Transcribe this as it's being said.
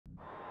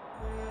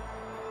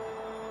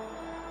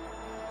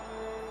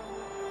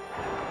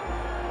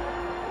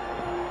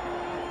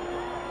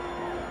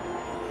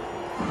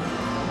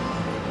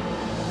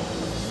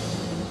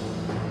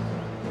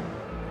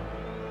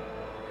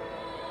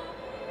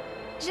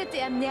Je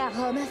t'ai amené à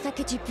Rome afin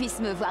que tu puisses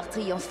me voir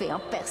triompher en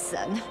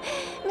personne.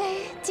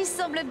 Mais tu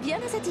sembles bien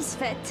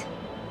insatisfaite.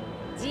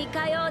 自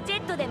家用ジェ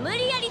ットで無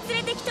理やり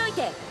連れてきとい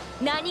て、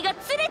何が連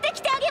れて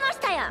きてあげまし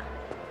たや。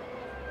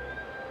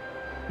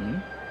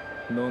응?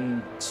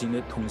 넌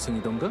진의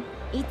동생이던가?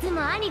 いつ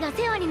も兄が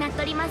世話になっ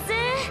とります。っ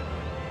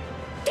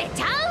て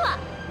ちゃうわ。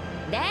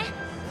で、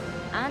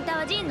あんた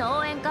はジンの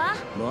応援か？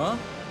 뭐?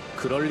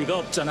 그럴 리가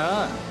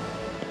없잖아.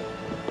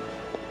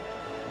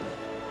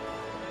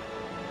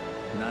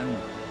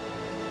 난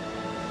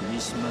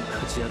미시마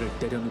카즈야를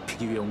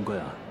때려눕히기 위해 온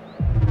거야.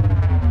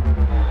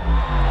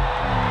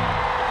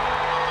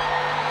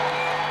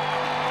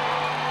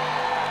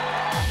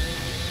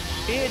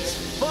 It's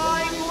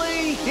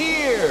finally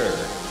here!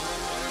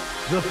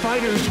 The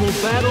fighters will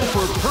battle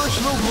for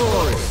personal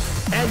glory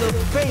and the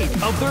fate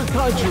of their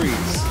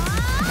countries.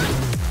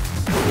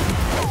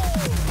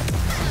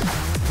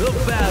 The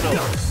battle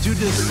to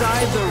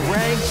decide the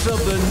ranks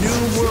of the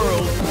new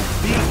world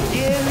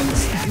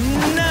begins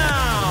now!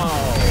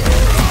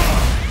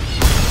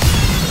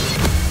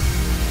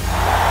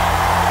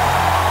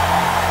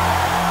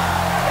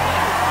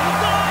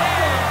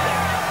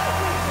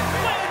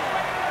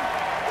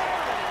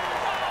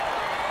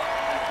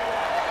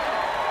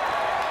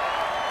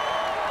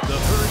 The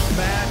first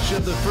match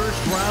of the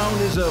first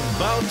round is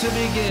about to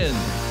begin.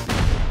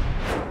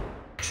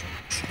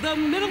 The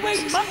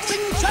middleweight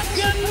boxing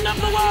champion of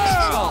the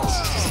world!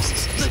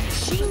 The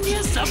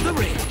genius of the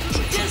ring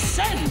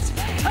descends to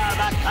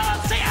the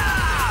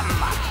Coliseum!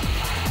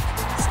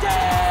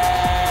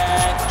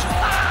 Stage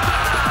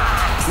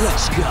 5!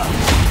 Let's go!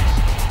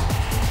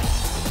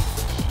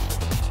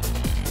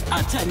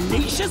 A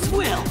tenacious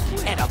will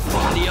and a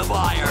body of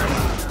iron.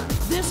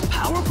 This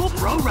powerful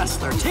pro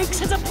wrestler takes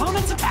his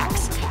opponent's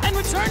attacks and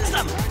returns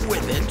them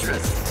with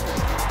interest.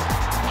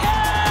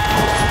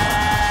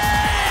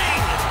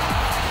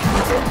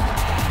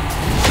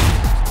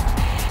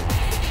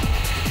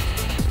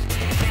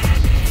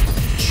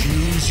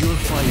 Choose your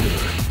fighter.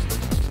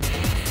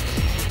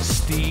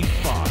 Steve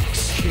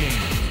Fox King.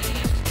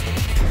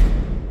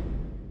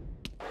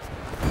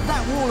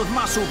 That wall of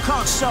muscle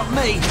can't stop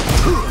me.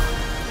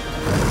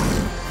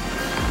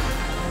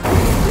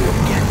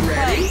 Get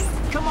ready.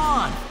 Hey, come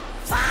on.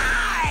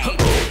 Fight!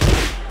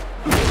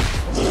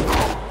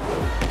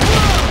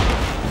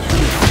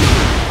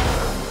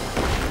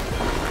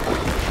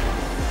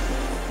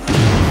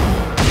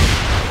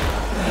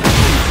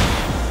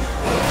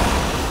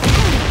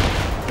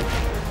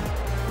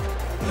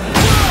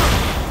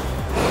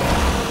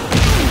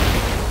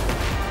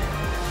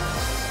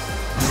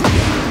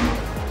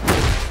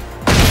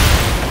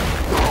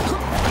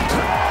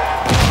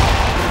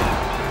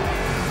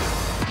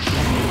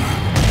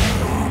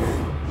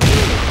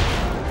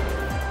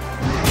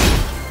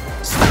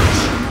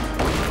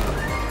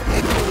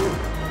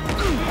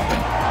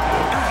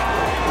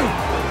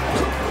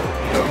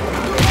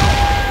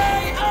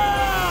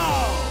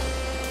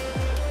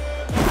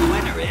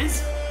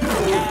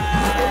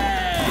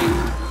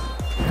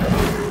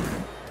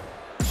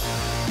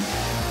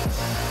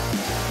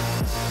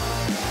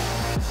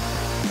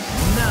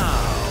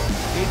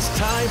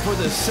 For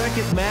the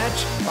second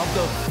match of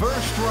the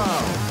first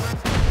round.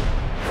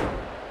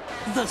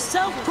 The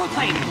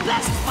self-proclaimed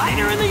best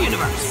fighter in the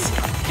universe,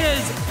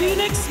 his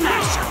Phoenix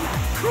Smasher,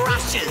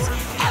 crushes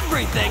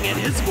everything in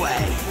his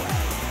way.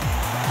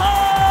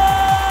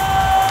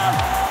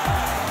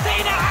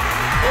 Phoenix!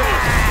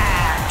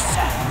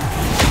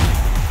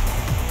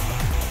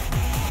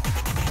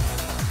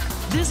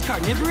 This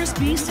carnivorous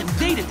beast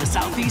invaded the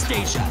Southeast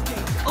Asia,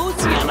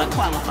 Oceania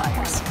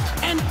qualifiers,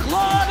 and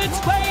clawed its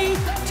way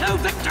to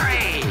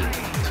victory!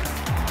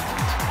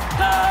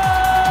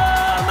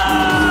 Kazama!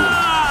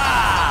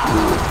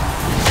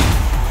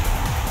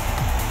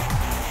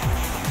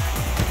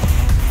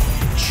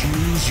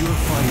 Choose your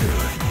fighter.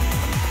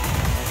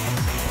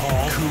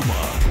 Paul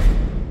Kuma.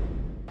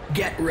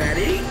 Get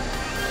ready.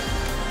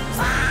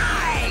 Fight!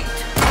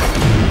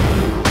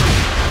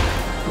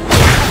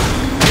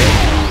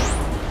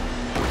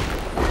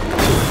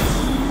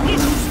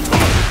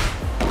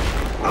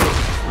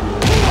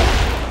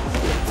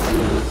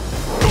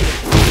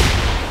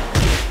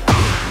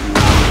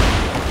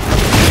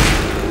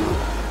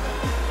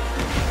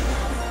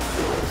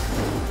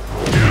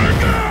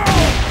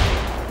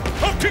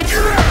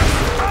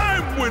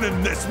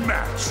 In this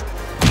match.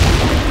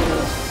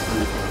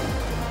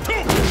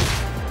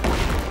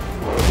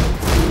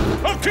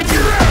 I'll kick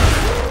your ass!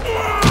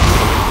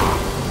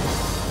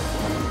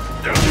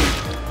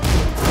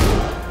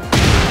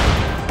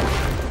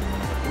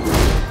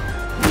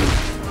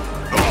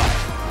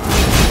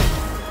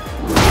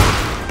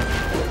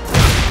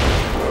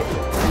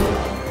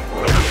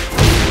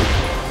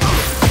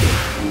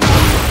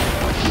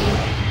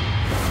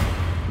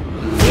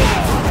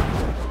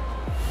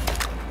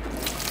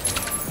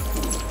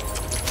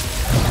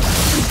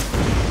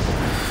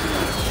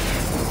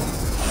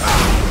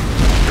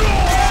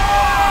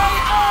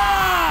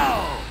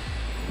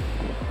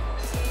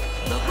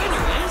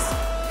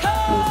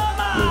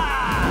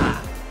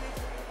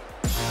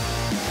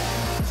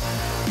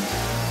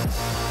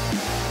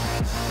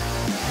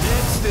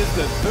 is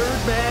the third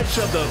match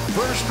of the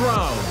first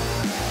round.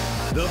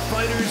 The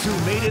fighters who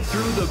made it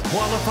through the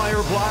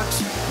qualifier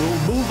blocks will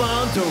move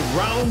on to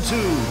round 2.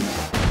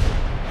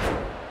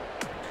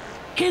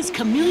 His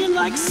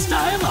chameleon-like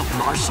style of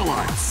martial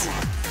arts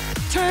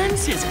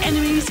turns his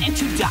enemies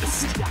into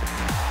dust.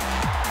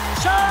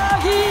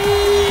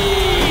 شاهين!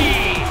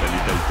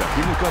 فلذا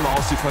تلك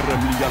العاصفة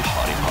الرملية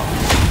الحارقة.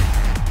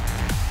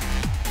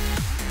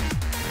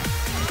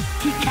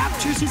 He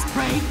captures his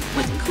prey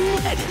with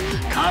cool-headed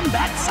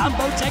combat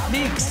sambo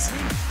techniques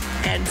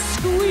and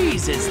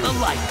squeezes the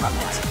life from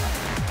it.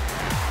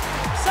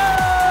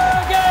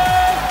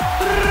 Seagate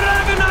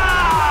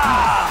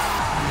Dragunov!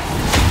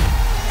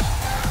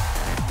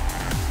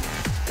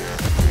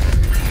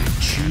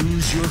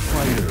 Choose your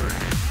fighter.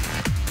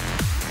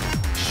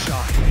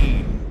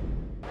 Shaheen.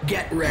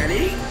 Get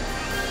ready.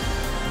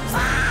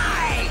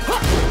 Fight!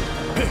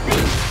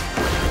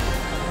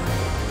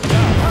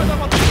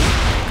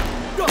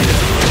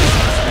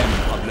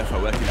 قبل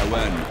فوات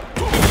الأوان.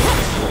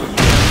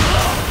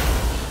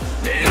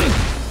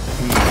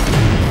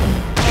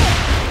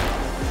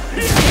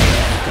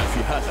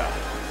 كفي هذا.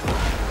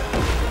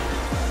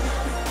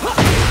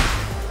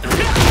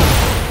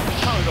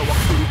 هذا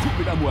وقت ركوب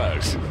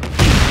الأمواج.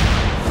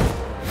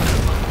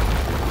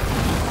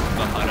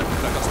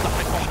 مهارتك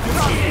تستحق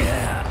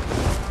احترامي.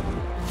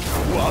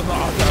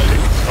 ومع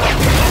ذلك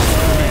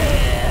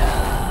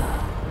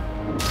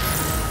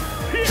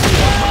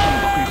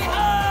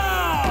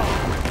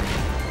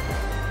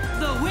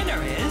The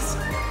winner is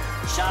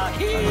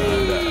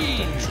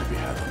Shaheen!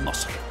 بهذا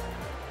النصر.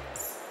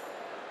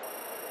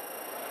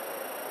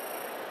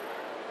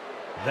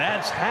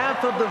 That's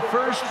half of the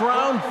first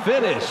round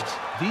finished.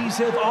 These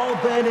have all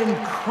been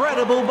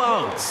incredible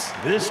bouts.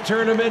 This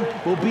tournament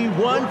will be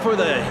one for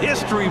the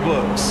history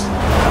books.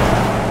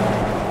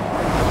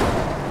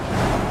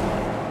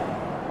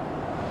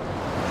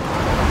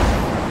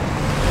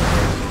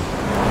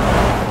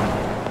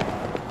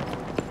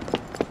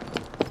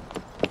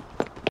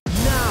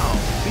 Now,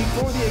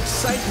 before the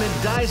excitement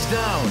dies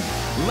down,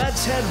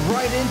 let's head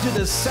right into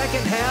the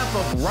second half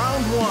of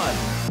round 1.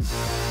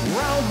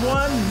 Round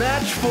 1,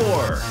 match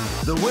 4.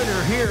 The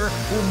winner here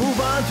will move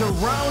on to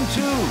round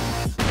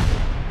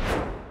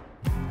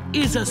 2.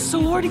 Is a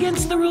sword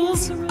against the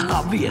rules?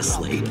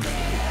 Obviously.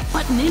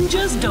 But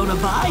ninjas don't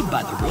abide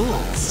by the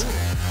rules.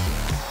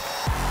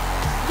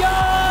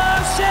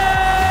 Yoshimitsu!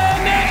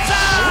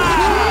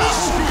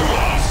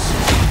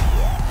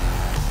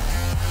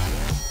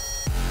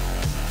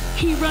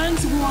 He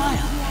runs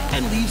wild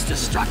and leaves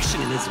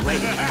destruction in his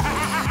wake.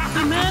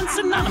 The man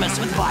synonymous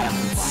with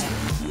violence.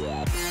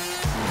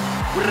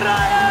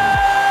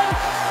 Brian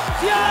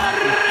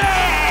Fury!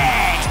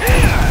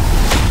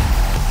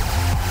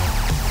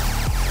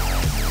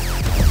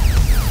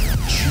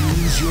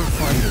 Choose your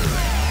fighter.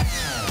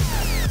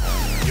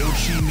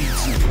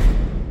 Yoshimitsu.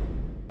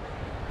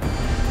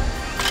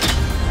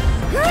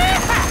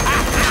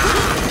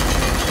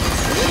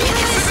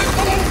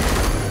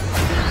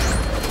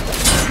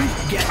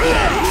 Get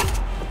ready.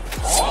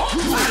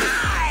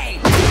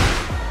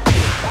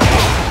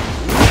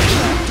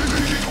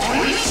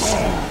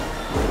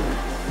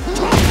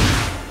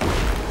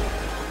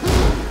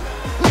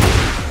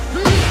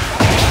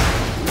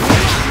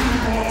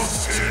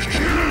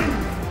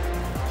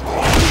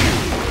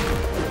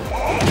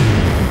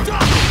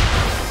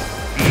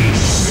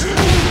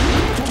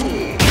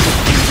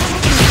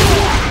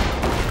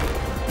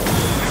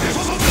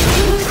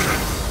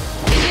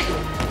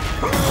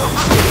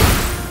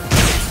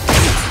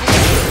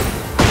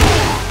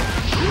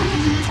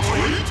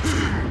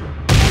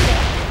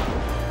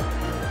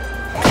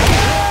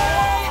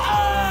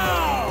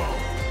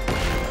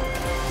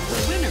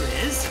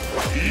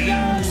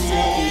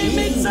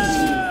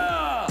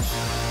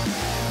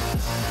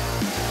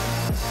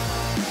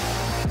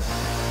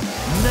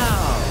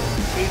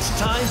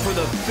 Time for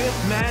the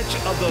 5th match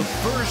of the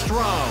first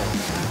round.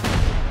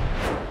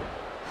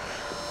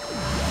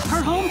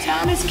 Her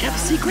hometown is kept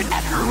secret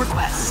at her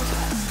request,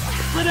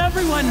 but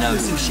everyone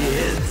knows who she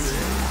is.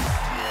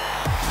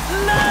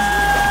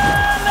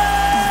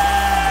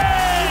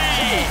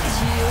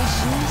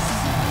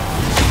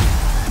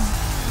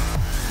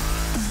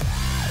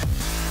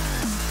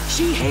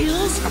 She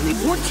hails from the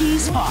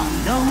Ortiz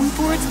farm, known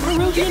for its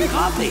Peruvian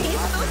coffee.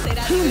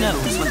 Who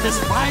knows what this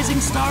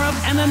rising star of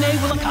MMA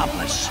will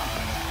accomplish?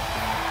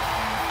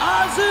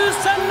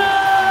 Azucena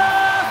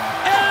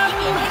M.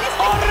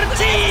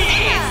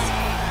 Ortiz!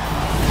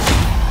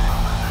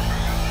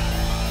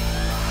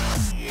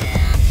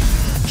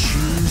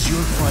 Choose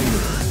your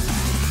fighter.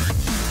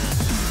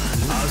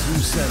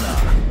 Azucena.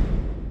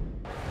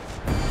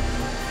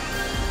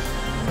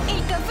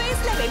 El café es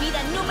la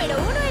bebida número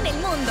 1 en el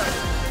mundo.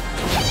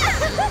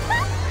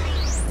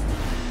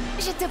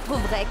 Je te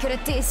prouverai que le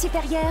thé est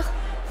supérieur.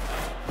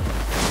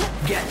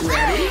 Get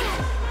ready.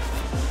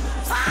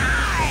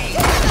 Fight!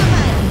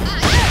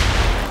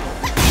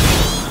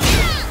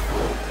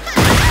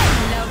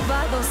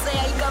 Lavado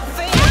sea el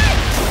café.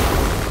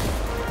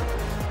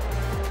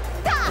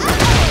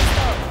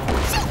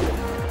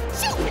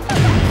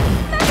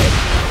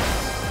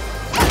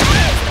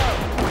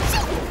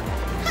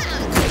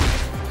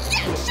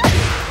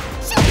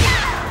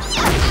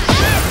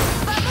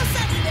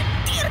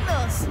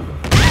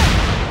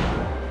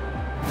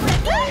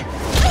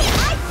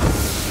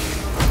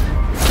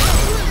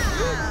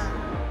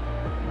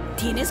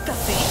 ce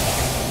café.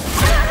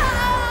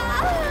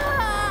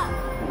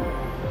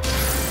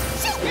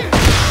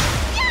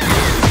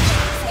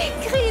 Ces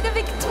cris de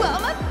victoire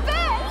m'appellent.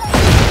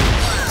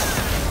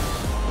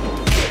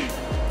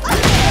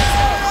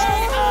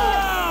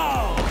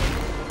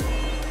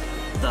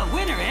 The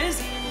winner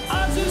is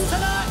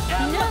Azusana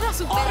Nada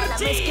supera la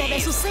mezcla de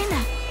Ortiz. Azucena.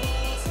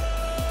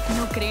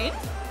 ¿No creen?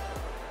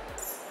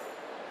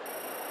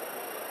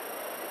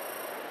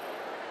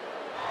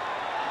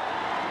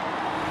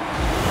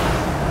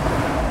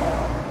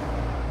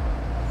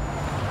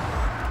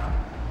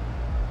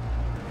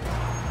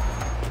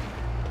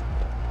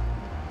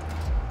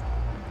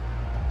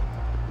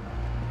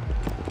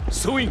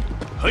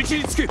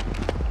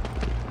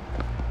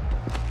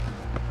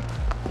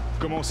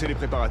 Commencez les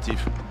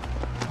préparatifs.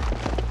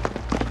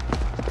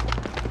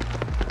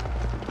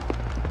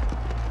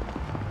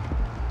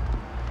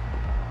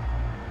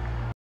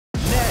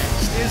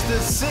 Next is the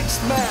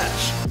sixth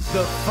match,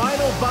 the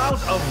final bout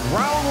of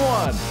round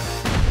 1.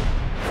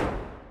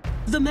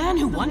 The man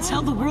who once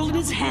held the world in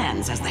his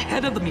hands as the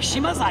head of the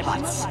Mishima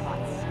Zaibatsu,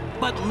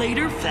 but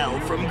later fell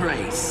from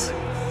grace.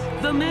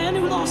 The man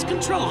who lost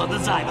control of the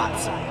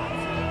Zaibatsu.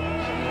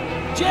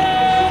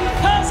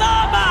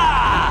 Kazama!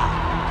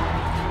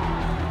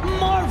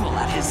 Marvel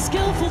at his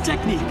skillful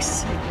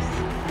techniques.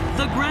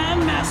 The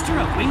Grand Master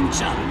of Wing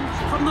Chun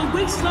from the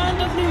wasteland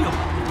of New York.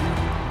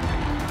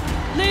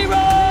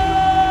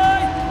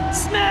 Leroy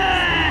Smith!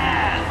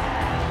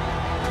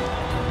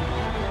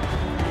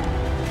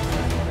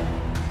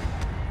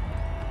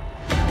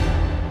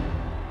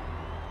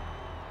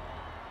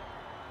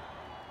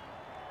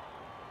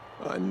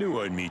 I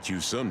knew I'd meet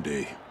you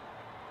someday.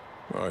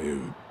 I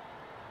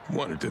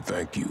wanted to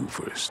thank you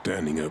for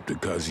standing up to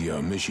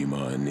Kazuya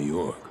Mishima in New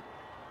York.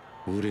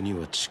 俺に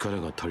は力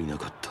が足りな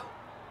かった。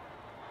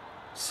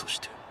そし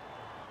て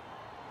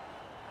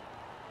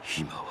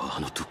今はあ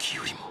の時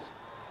よりも。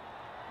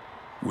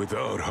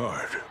Without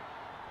heart,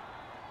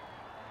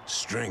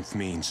 strength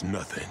means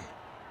nothing.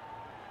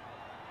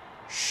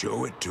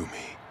 Show it to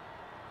me.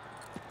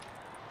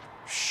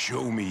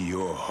 Show me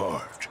your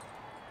heart.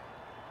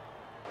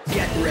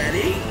 Get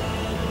ready.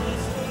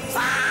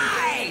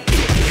 Fight!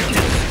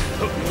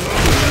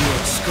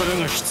 力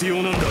が必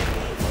要なんだ。あ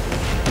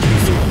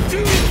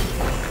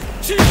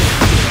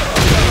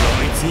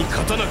いつに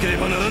勝たなけれ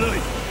ばならない。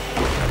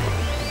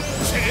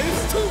チェン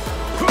スト。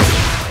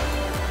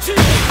チェン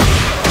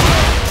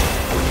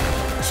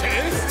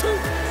スト。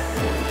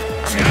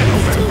チェンス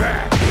ト。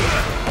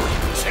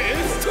チェ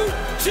ンスト。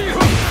チェンス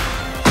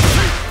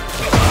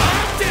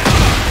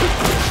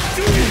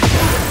ト。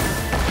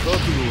覚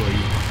悟はいい。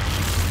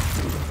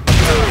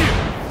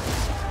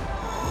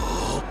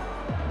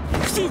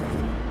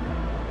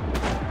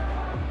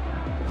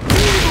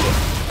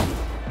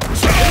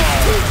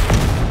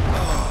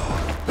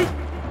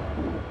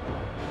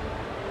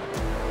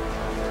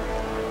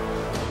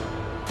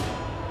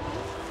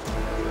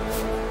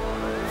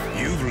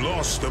You've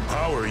lost the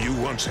power you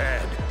once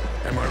had.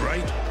 Am I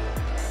right?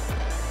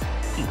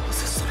 な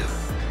ぜそれを。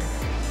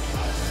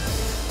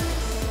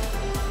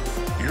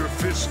 Your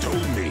fist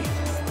told me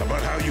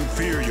about how you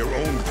fear your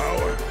own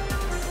power.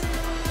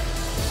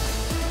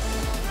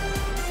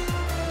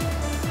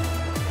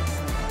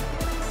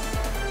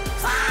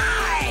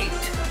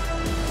 Fight!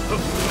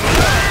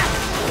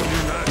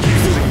 You're not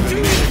using the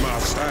Mishima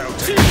style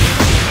technique.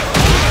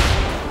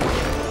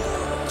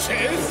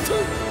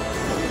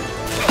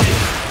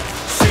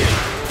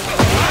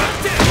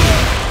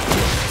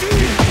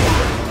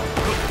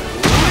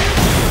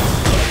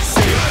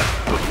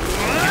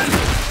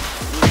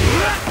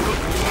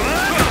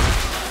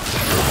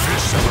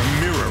 Fists are a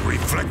mirror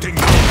reflecting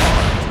your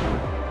heart.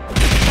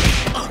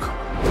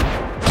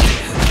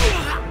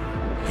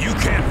 You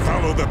can't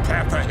follow the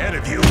path ahead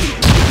of you.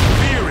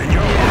 Fear in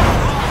your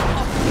heart.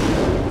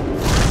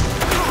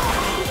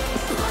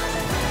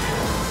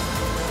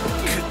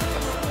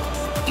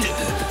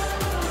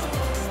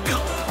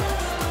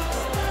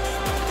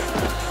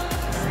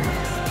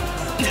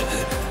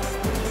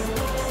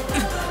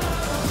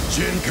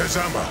 Jin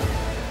Kazama,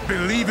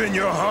 believe in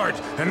your heart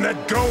and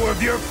let go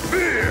of your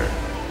fear!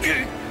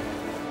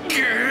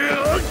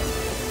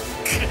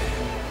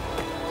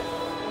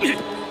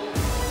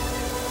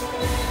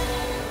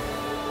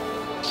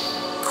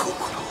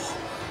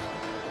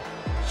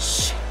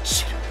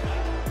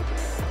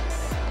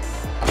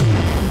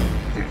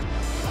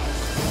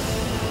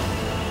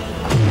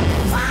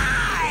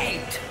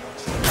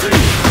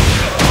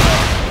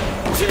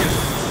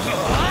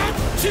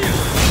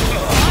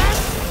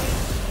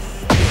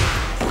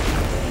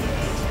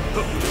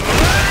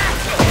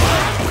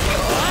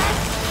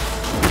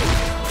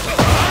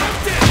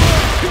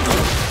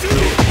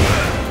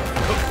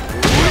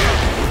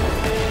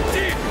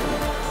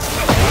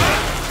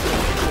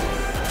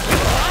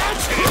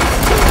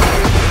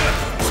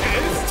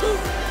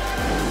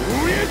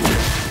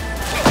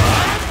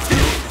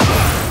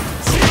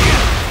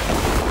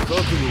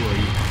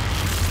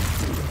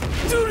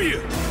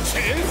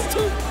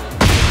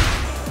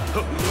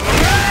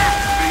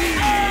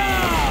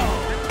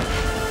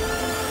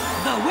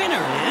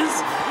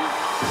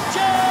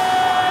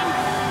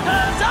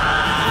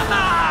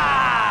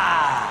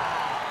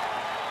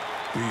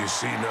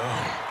 See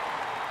now?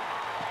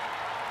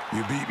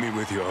 You beat me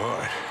with your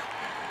heart,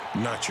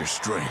 not your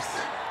strength.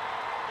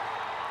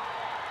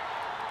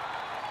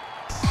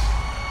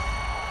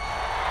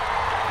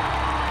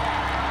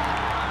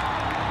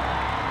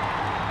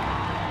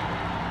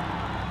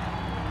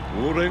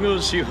俺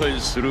が支配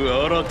する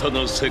新た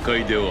な世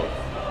界では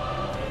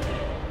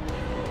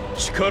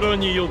力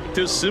によっ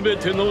て全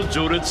ての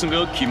序列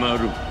が決ま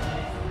る。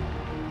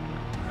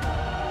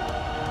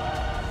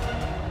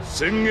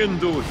宣言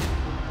通り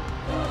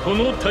こ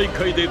の大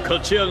会で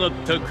勝ち上がっ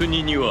た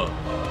国には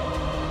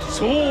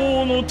相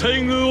応の待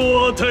遇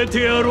を与え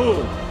てやろ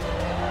う。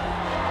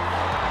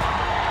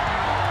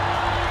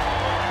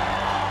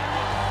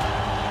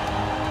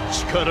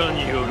力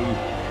による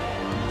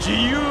自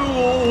由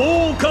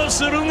を謳歌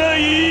するが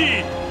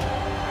いい。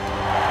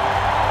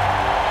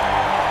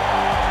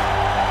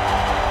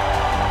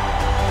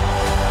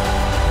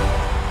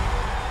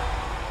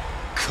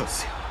カ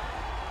ズヤ、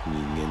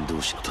人間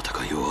同士の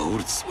戦いを煽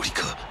るつもり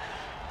か。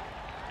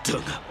だ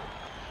が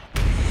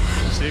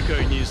世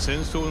界に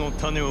戦争の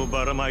種を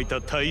ばらまいた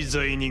大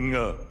罪人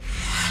が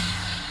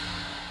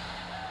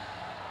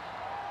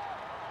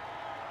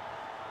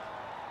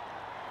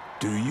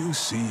Do you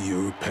see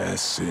your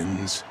past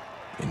sins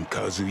in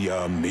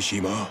Kazuya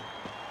Mishima?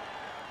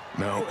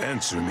 Now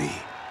answer me.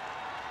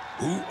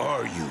 Who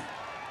are you?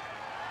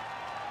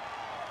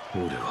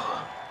 俺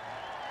は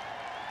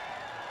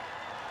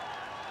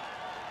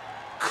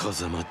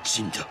風間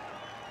仁だ。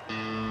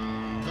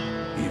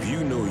If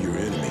you know your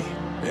enemy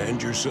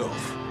and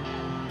yourself,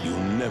 you'll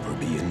never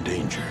be in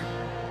danger.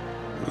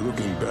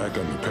 Looking back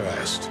on the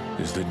past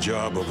is the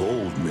job of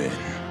old men.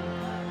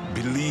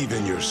 Believe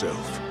in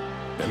yourself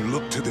and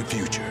look to the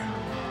future.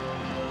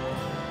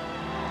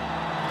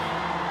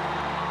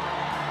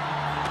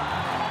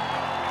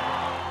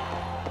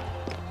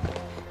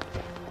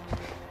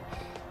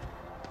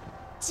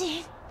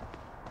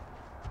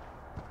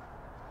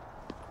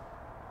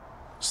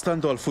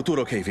 Stando al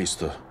futuro che hai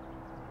visto,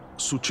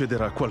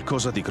 succederà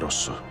qualcosa di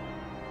grosso.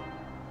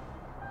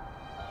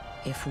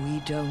 If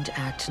we don't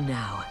act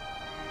now,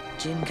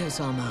 Jin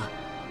Kazama,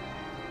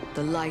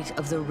 the light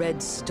of the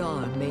Red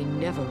Star may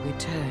never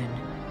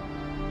return.